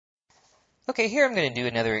Okay, here I'm going to do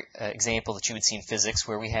another example that you would see in physics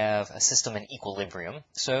where we have a system in equilibrium.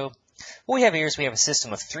 So what we have here is we have a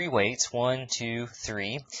system of three weights, 1, 2,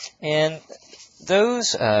 3, and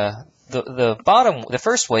those the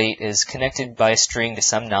first weight is connected by a string to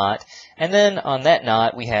some knot, and then on that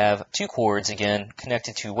knot we have two cords again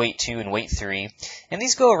connected to weight 2 and weight 3, and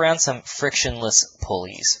these go around some frictionless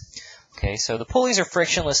pulleys. Okay, so the pulleys are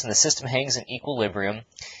frictionless and the system hangs in equilibrium.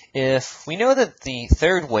 If we know that the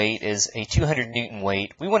third weight is a 200 Newton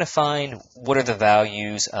weight, we want to find what are the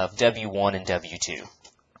values of W1 and W2.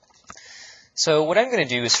 So what I'm going to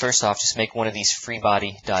do is first off just make one of these free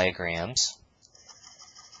body diagrams.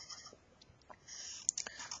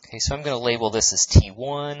 Okay, so I'm going to label this as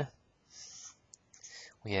T1.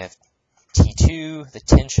 We have T2, the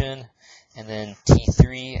tension, and then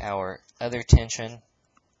T3, our other tension.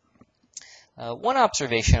 One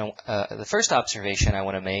observation, the first observation I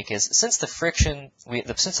want to make is since the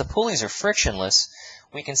pulleys are frictionless,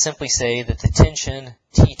 we can simply say that the tension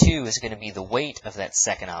T2 is going to be the weight of that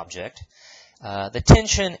second object. The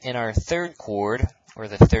tension in our third cord, or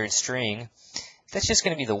the third string, that's just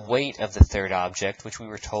going to be the weight of the third object, which we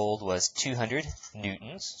were told was 200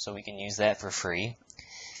 newtons, so we can use that for free.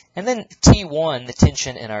 And then T1, the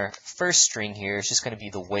tension in our first string here, is just going to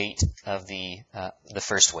be the weight of the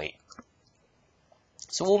first weight.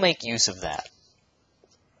 So we'll make use of that.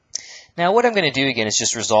 Now what I'm going to do again is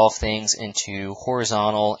just resolve things into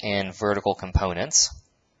horizontal and vertical components.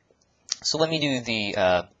 So let me do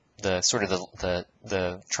the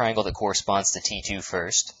triangle that corresponds to T2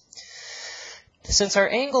 first. Since our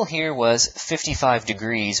angle here was 55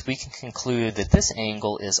 degrees, we can conclude that this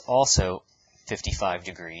angle is also 55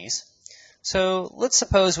 degrees. So let's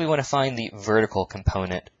suppose we want to find the vertical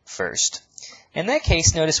component first. In that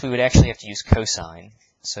case, notice we would actually have to use cosine.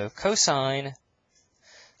 So cosine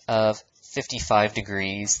of 55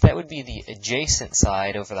 degrees, that would be the adjacent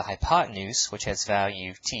side over the hypotenuse, which has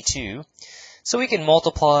value T2. So we can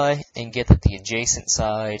multiply and get that the adjacent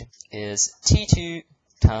side is T2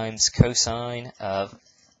 times cosine of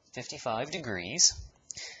 55 degrees.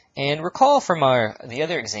 And recall from the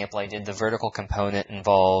other example I did, the vertical component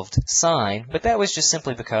involved sine, but that was just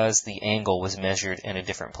simply because the angle was measured in a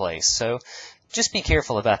different place. So just be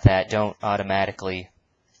careful about that. Don't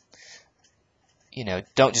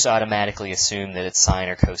just automatically assume that it's sine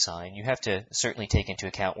or cosine. You have to certainly take into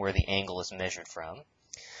account where the angle is measured from.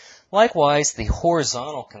 Likewise, the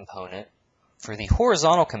horizontal component, for the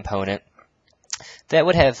horizontal component, that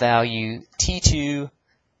would have value T2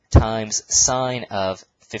 times sine of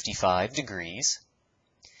 55 degrees.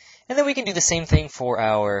 And then we can do the same thing for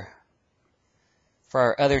our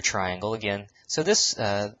other triangle again. So this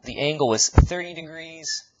the angle was 30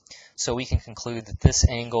 degrees, so we can conclude that this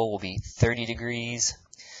angle will be 30 degrees.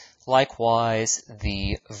 Likewise,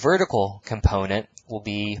 the vertical component will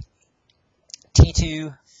be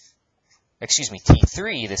T3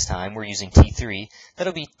 this time. We're using T3.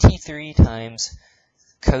 That'll be T3 times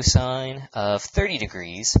cosine of 30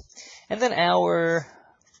 degrees. And then our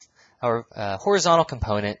horizontal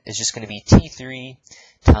component is just going to be T3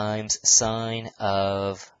 times sine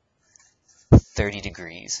of 30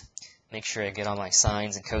 degrees. Make sure I get all my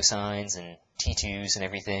sines and cosines and T2s and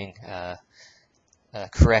everything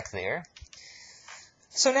correct there.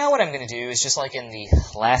 So now what I'm going to do is just like in the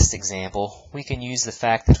last example, we can use the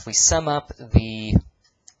fact that if we sum up the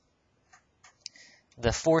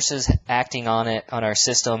forces acting on our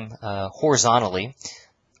system horizontally,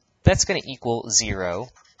 that's going to equal 0.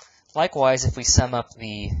 Likewise, if we sum up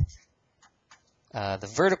the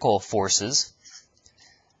vertical forces,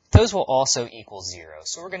 those will also equal 0.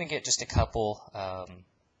 So we're going to get just a couple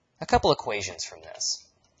equations from this.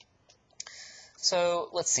 So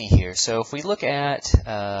let's see here. So if we look at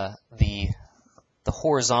the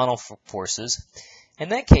horizontal forces, in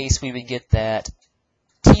that case we would get that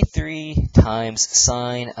T3 times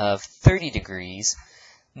sine of 30 degrees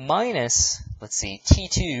minus, let's see,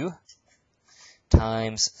 T2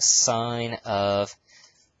 times sine of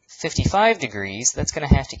 55 degrees. That's going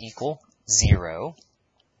to have to equal 0.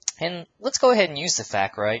 And let's go ahead and use the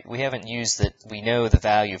fact, right? We haven't used that we know the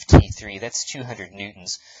value of T3. That's 200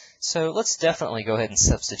 newtons. So let's definitely go ahead and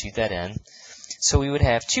substitute that in. So we would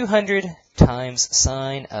have 200 times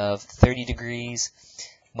sine of 30 degrees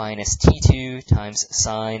minus T2 times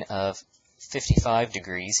sine of 55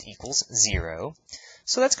 degrees equals 0.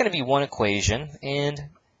 So that's going to be one equation, and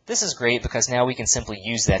this is great because now we can simply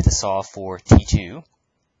use that to solve for T2.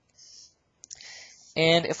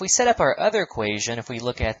 And if we set up our other equation, if we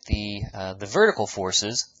look at the vertical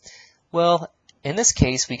forces, well, in this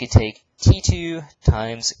case we could take T2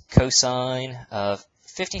 times cosine of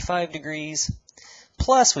 55 degrees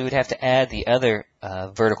plus we would have to add the other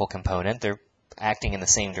vertical component. They're acting in the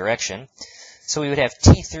same direction. So we would have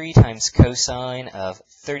T3 times cosine of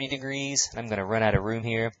 30 degrees. I'm going to run out of room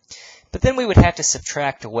here. But then we would have to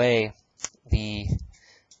subtract away the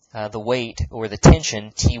weight or the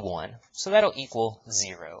tension T1. So that'll equal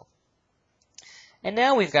 0. And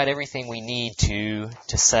now we've got everything we need to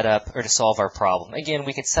set up or to solve our problem. Again,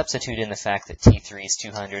 we could substitute in the fact that T3 is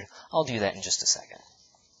 200. I'll do that in just a second.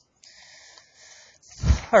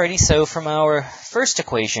 Alrighty, so from our first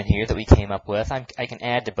equation here that we came up with, I can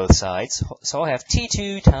add to both sides. So I'll have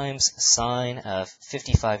T2 times sine of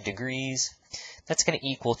 55 degrees. That's going to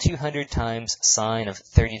equal 200 times sine of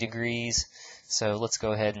 30 degrees. So let's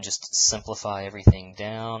go ahead and just simplify everything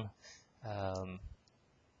down.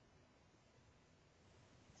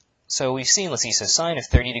 So we've seen, let's see, so sine of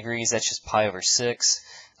 30 degrees, that's just pi over 6.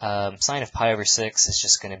 Sine of pi over 6 is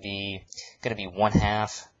just going to be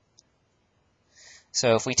 1/2.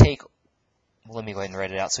 So if we take, let me go ahead and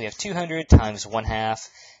write it out. So we have 200 times 1/2.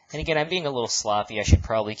 And again, I'm being a little sloppy. I should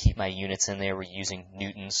probably keep my units in there. We're using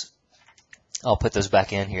newtons. I'll put those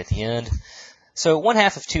back in here at the end. So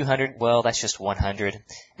 1/2 of 200, well, that's just 100.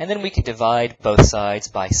 And then we could divide both sides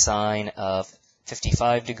by sine of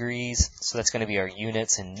 55 degrees. So that's going to be our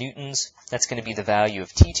units in newtons. That's going to be the value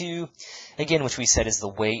of T2, again, which we said is the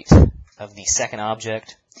weight of the second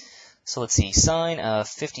object. So let's see, sine of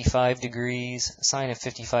 55 degrees, I'm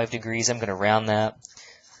going to round that.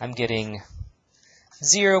 I'm getting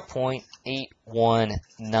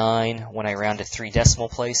 0.819 when I round to 3 decimal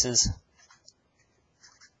places.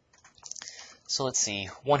 So let's see,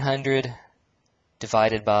 100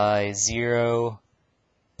 divided by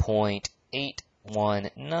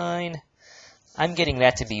 0.819, I'm getting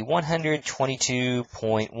that to be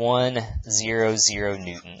 122.100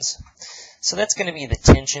 newtons. So that's going to be the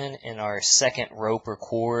tension in our second rope or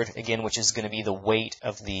cord, again, which is going to be the weight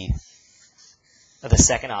of the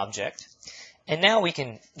second object. And now we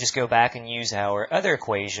can just go back and use our other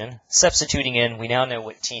equation, substituting in, we now know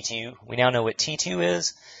what T2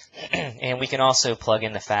 is, and we can also plug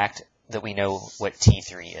in the fact that we know what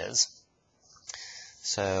T3 is.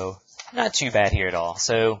 So not too bad here at all.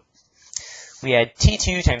 So we had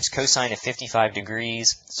T2 times cosine of 55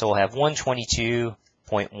 degrees, so we'll have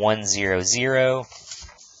 122.100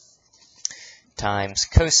 times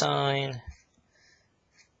cosine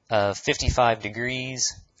of 55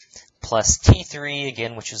 degrees plus T3,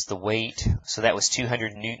 again, which is the weight, so that was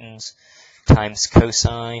 200 newtons, times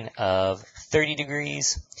cosine of 30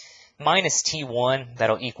 degrees, minus T1,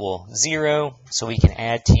 that'll equal 0, so we can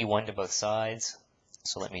add T1 to both sides.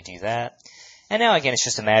 So let me do that. And now, again, it's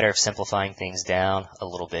just a matter of simplifying things down a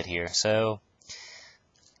little bit here. So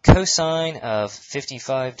cosine of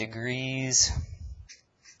 55 degrees.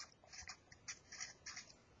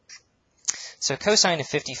 So cosine of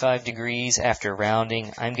 55 degrees, after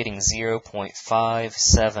rounding, I'm getting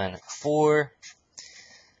 0.574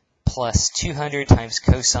 plus 200 times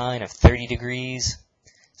cosine of 30 degrees.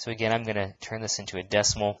 So again, I'm going to turn this into a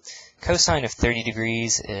decimal. Cosine of 30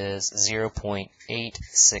 degrees is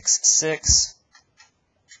 0.866.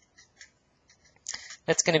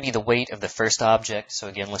 That's going to be the weight of the first object. So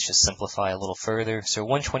again, let's just simplify a little further. So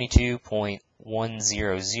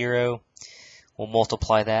 122.100. We'll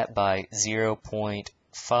multiply that by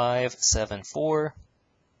 0.574.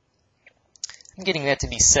 I'm getting that to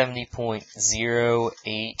be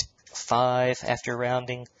 70.085 after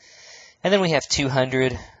rounding. And then we have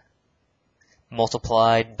 200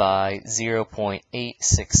 multiplied by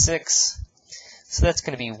 0.866. So that's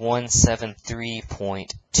going to be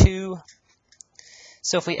 173.2.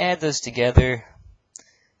 So if we add those together,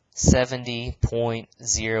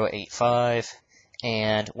 70.085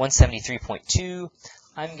 and 173.2,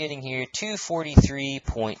 I'm getting here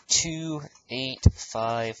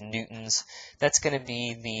 243.285 newtons. That's going to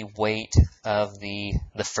be the weight of the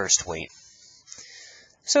first weight.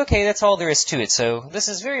 So okay, that's all there is to it. So this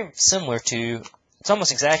is very similar to, it's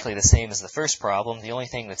almost exactly the same as the first problem. The only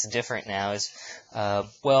thing that's different now is,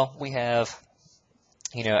 well, we have,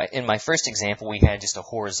 you know, in my first example, we had just a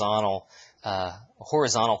horizontal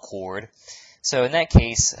cord. So in that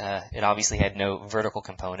case, it obviously had no vertical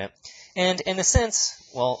component. And in a sense,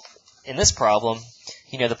 well, in this problem,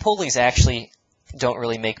 you know, the pulleys actually don't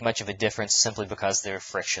really make much of a difference simply because they're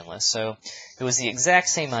frictionless. So it was the exact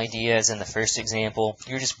same idea as in the first example.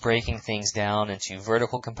 You're just breaking things down into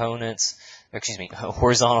vertical components, or excuse me,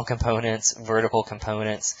 horizontal components, vertical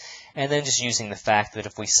components, and then just using the fact that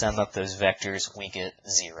if we sum up those vectors, we get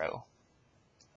 0.